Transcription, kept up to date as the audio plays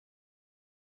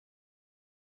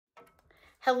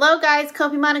Hello guys,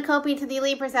 Kopi Mana Kopi to the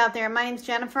Leapers out there. My name's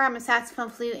Jennifer. I'm a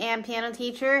saxophone, flute, and piano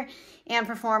teacher and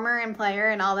performer and player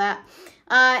and all that.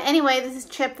 Anyway, this is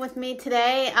Chip with me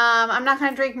today. I'm not going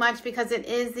to drink much because it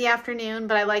is the afternoon,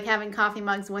 but I like having coffee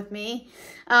mugs with me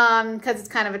because it's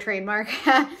kind of a trademark.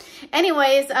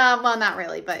 Anyways, well, not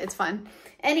really, but it's fun.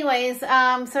 Anyways,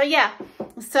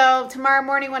 so tomorrow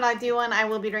morning when I do one, I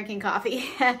will be drinking coffee.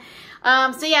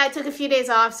 I took a few days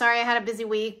off. Sorry, I had a busy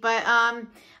week, but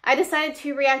I decided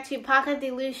to react to Paco De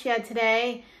Lucia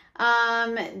today,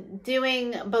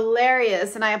 doing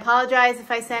Bulerias, and I apologize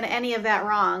if I said any of that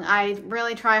wrong. I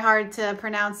really try hard to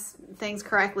pronounce things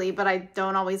correctly, but I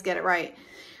don't always get it right.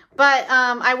 But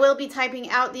I will be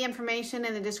typing out the information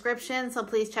in the description, so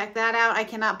please check that out. I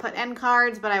cannot put end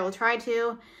cards, but I will try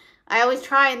to. I always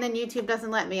try, and then YouTube doesn't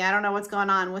let me. I don't know what's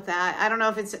going on with that. I don't know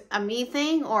if it's a me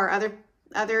thing or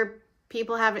other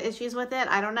people have issues with it.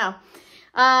 I don't know.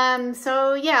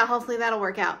 Hopefully that'll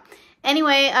work out.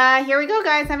 Anyway, here we go,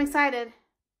 guys. I'm excited.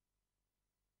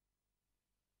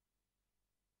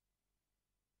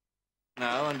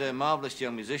 Now, and a marvellous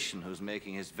young musician who's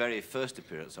making his very first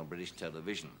appearance on British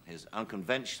television. His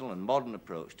unconventional and modern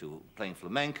approach to playing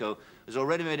flamenco has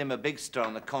already made him a big star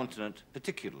on the continent,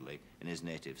 particularly in his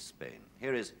native Spain.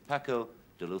 Here is Paco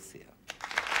De Lucia.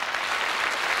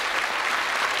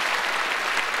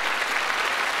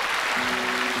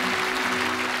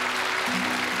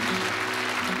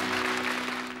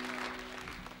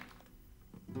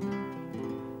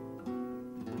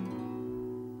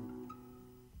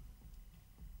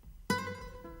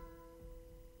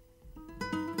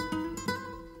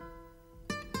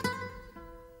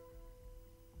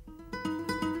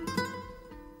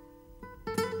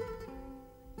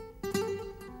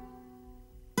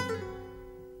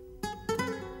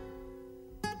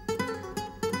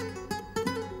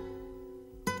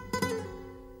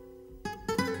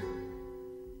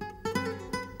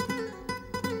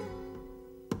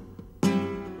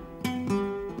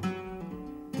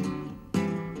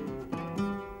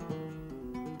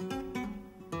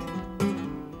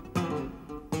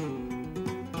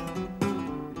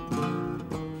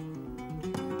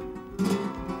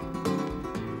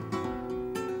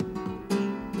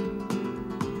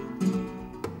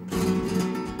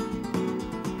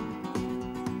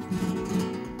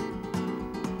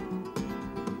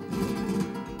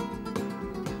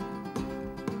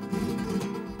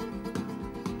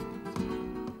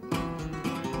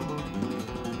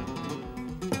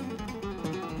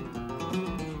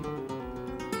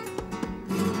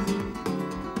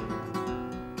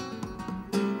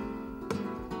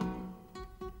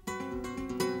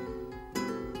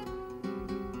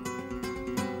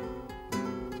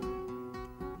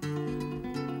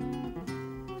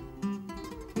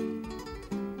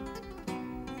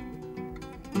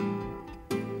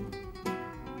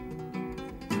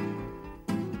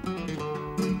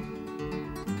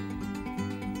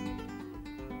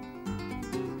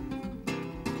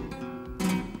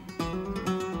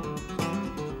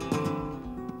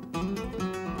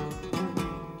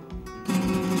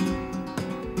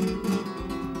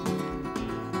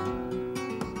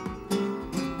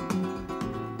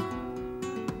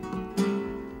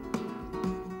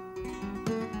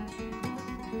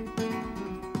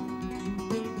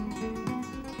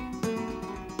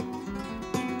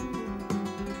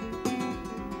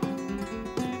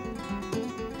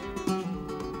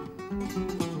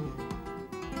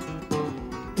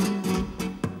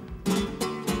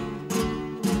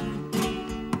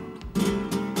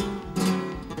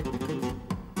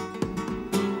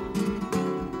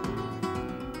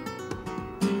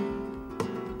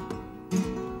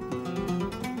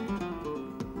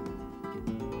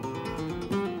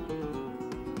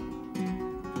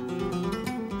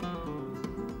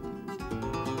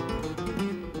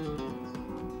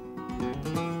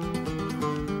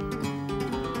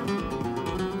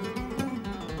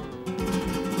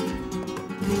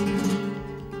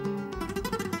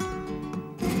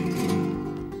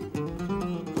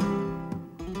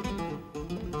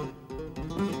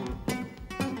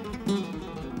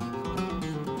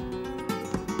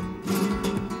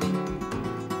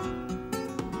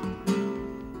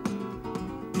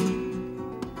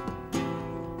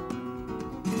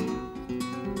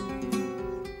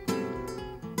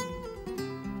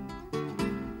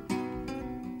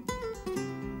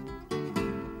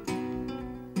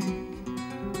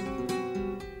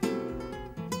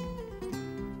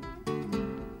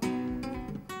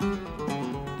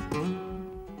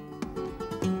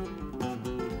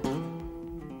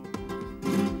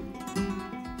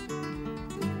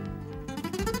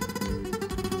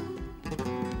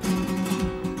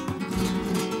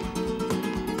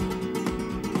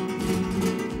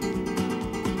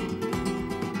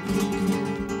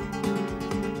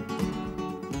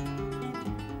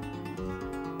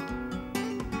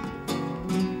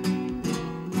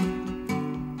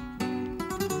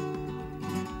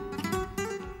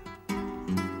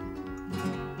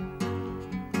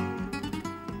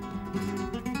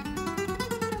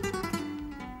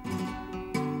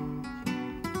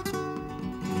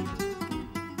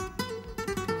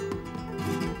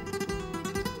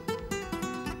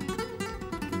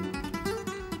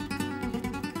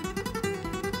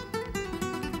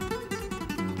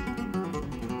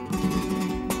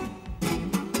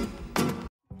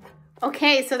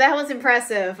 Okay, so that was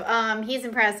impressive. He's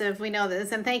impressive. We know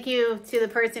this. And thank you to the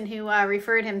person who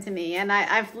referred him to me. And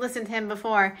I've listened to him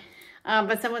before,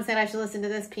 but someone said I should listen to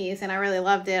this piece, and I really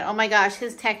loved it. Oh my gosh,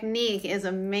 his technique is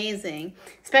amazing.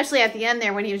 Especially at the end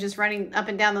there when he was just running up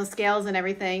and down those scales and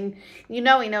everything. You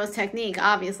know he knows technique,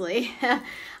 obviously.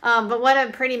 But what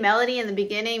a pretty melody in the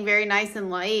beginning. Very nice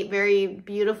and light. Very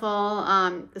beautiful.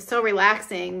 So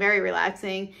relaxing. Very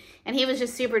relaxing. And he was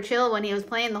just super chill when he was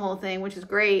playing the whole thing, which is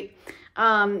great.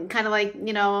 Kind of like,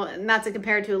 you know, not to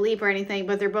compare to a leap or anything,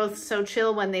 but they're both so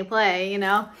chill when they play, you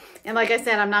know. And like I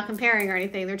said, I'm not comparing or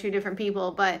anything. They're two different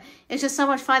people, but it's just so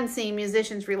much fun seeing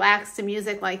musicians relax to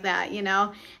music like that, you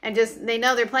know. And just, they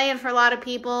know they're playing for a lot of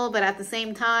people, but at the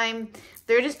same time,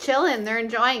 they're just chilling. They're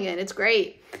enjoying it. It's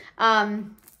great.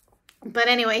 But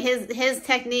anyway, his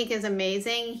technique is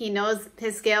amazing. He knows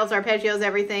his scales, arpeggios,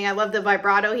 everything. I love the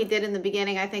vibrato he did in the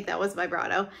beginning. I think that was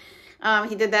vibrato.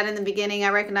 He did that in the beginning. I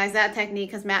recognize that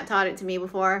technique because Matt taught it to me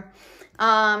before.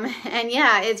 And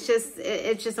yeah, it's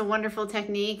just a wonderful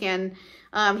technique, and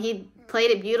he played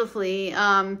it beautifully.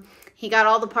 He got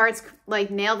all the parts,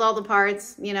 like nailed all the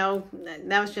parts, you know.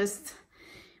 That was just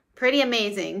pretty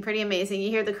amazing, pretty amazing. You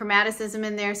hear the chromaticism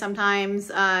in there sometimes.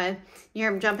 You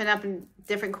hear him jumping up in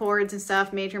different chords and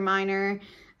stuff, major, minor.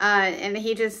 And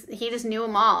he just knew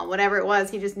them all. Whatever it was,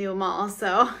 he just knew them all.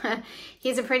 So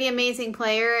he's a pretty amazing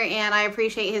player, and I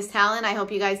appreciate his talent. I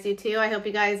hope you guys do too. I hope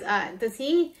you guys, does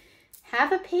he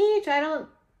have a page? I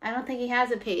don't think he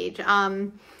has a page. I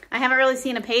haven't really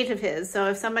seen a page of his. So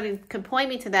if somebody could point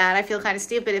me to that, I feel kind of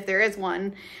stupid if there is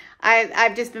one.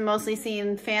 I've just been mostly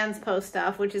seeing fans post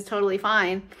stuff, which is totally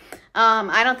fine.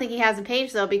 I don't think he has a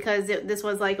page though, because this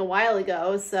was like a while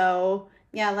ago. So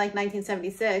yeah, like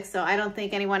 1976. So I don't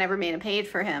think anyone ever made a page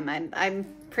for him. I'm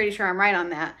pretty sure I'm right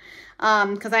on that.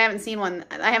 Because I haven't seen one.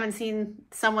 I haven't seen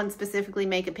someone specifically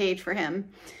make a page for him.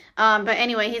 But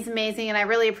anyway, he's amazing, and I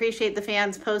really appreciate the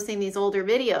fans posting these older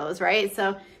videos, right?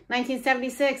 So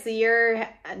 1976, the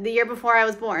year before I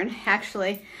was born,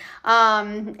 actually.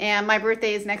 And my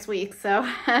birthday is next week. So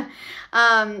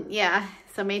yeah,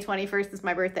 so May 21st is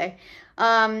my birthday.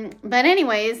 But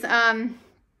anyways,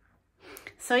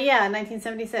 so yeah,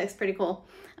 1976, pretty cool.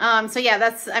 So yeah,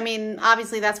 that's, I mean,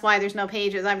 obviously that's why there's no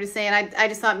pages. I'm just saying, I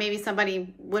just thought maybe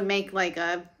somebody would make like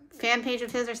a fan page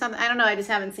of his or something. I don't know, I just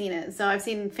haven't seen it. So I've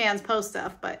seen fans post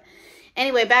stuff, but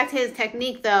anyway, back to his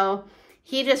technique though.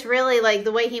 He just really, like,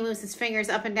 the way he moves his fingers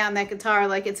up and down that guitar,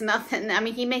 like it's nothing. I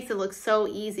mean, he makes it look so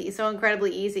easy, so incredibly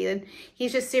easy. And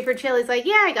he's just super chill. He's like,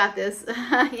 yeah, I got this,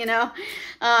 you know?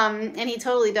 And he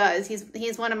totally does.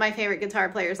 He's one of my favorite guitar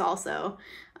players also.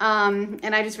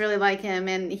 And I just really like him.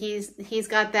 And he's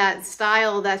got that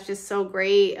style that's just so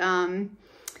great.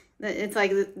 It's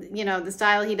like, you know, the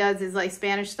style he does is like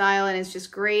Spanish style, and it's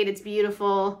just great. It's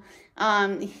beautiful.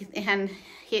 And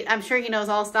I'm sure he knows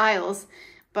all styles.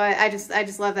 But I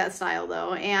just love that style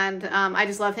though. And I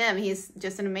just love him. He's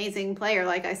just an amazing player,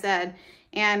 like I said.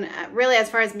 And really, as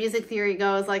far as music theory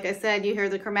goes, like I said, you hear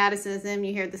the chromaticism,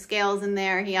 you hear the scales in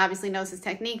there. He obviously knows his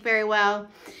technique very well.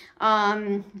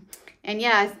 And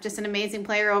yeah, just an amazing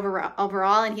player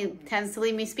overall, and he tends to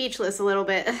leave me speechless a little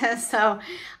bit. So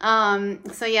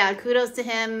yeah, kudos to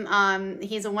him.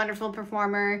 He's a wonderful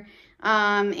performer.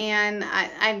 And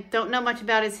I don't know much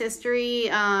about his history.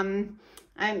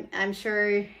 I'm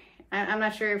sure, I'm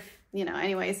not sure if, you know,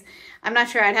 anyways, I'm not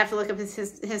sure. I'd have to look up his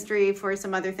history for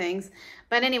some other things.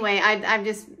 But anyway, I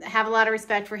just have a lot of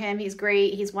respect for him. He's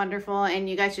great. He's wonderful. And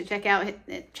you guys should check out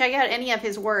any of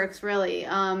his works, really.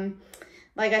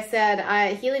 Like I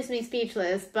said, he leaves me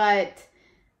speechless, but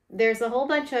there's a whole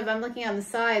bunch of, I'm looking on the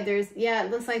side. Yeah, it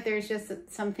looks like there's just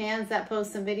some fans that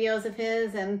post some videos of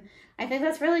his. And I think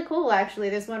that's really cool, actually.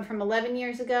 There's one from 11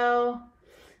 years ago.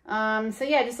 So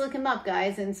yeah, just look him up,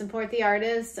 guys, and support the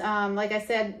artist. Like I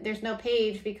said, there's no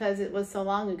page because it was so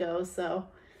long ago, so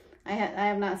I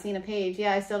have not seen a page.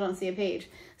 Yeah, I still don't see a page.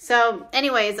 So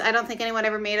anyways, I don't think anyone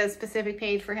ever made a specific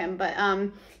page for him, but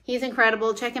he's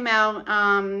incredible. Check him out,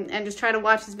 and just try to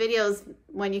watch his videos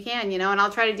when you can, you know, and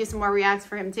I'll try to do some more reacts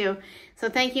for him too. So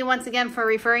thank you once again for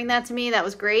referring that to me. That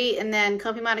was great. And then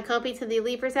kopi mana kopi to the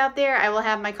leapers out there. I will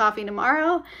have my coffee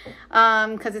tomorrow,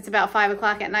 because it's about 5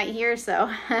 o'clock at night here.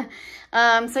 So,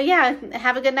 so yeah,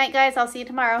 have a good night, guys. I'll see you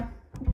tomorrow.